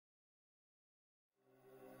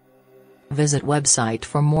Visit website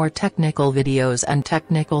for more technical videos and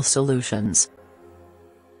technical solutions.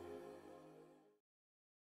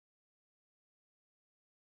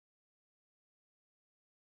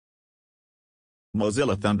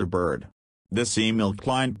 Mozilla Thunderbird. This email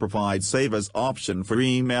client provides Save As option for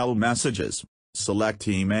email messages. Select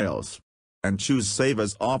Emails. And choose Save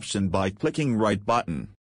As option by clicking right button.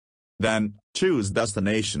 Then, choose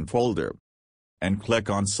Destination folder. And click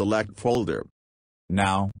on Select folder.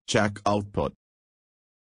 Now, check Output.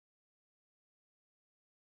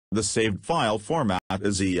 The saved file format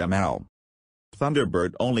is EML.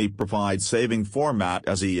 Thunderbird only provides saving format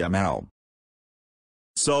as EML.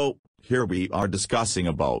 So, here we are discussing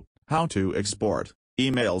about how to export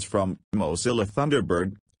emails from Mozilla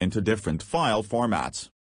Thunderbird into different file formats.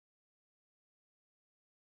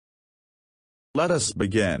 Let us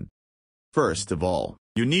begin. First of all,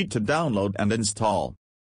 you need to download and install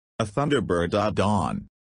a Thunderbird add-on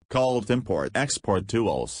called Import Export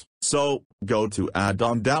Tools. So, go to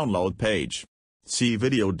Add-on Download page. See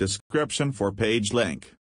video description for page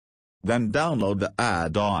link. Then download the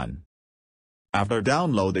add-on. After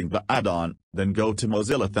downloading the add-on, then go to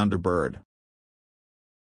Mozilla Thunderbird.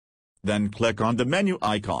 Then click on the menu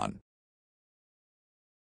icon.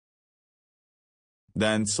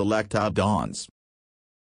 Then select Add-ons.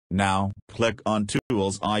 Now, click on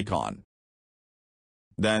Tools icon.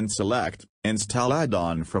 Then select Install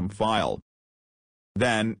Add-on from File.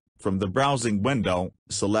 Then, from the browsing window,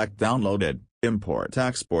 select Downloaded Import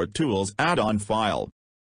Export Tools add-on file.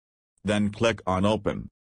 Then click on Open.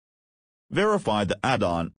 Verify the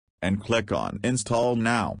add-on, and click on Install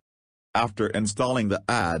Now. After installing the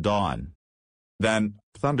add-on, then,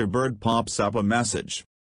 Thunderbird pops up a message.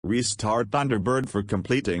 Restart Thunderbird for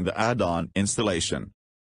completing the add-on installation.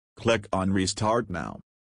 Click on Restart Now.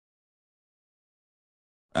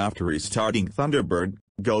 After restarting Thunderbird,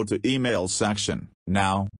 go to Email section.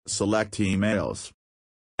 Now, select Emails.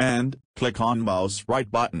 And, click on mouse right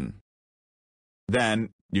button.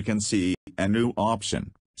 Then, you can see a new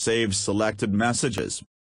option, Save Selected Messages.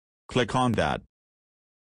 Click on that.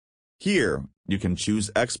 Here, you can choose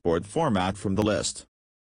export format from the list.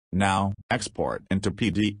 Now, export into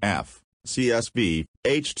PDF, CSV,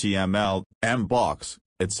 HTML, MBOX,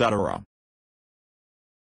 etc.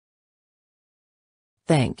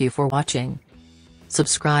 Thank you for watching.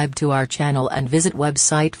 Subscribe to our channel and visit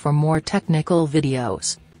website for more technical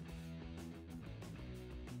videos.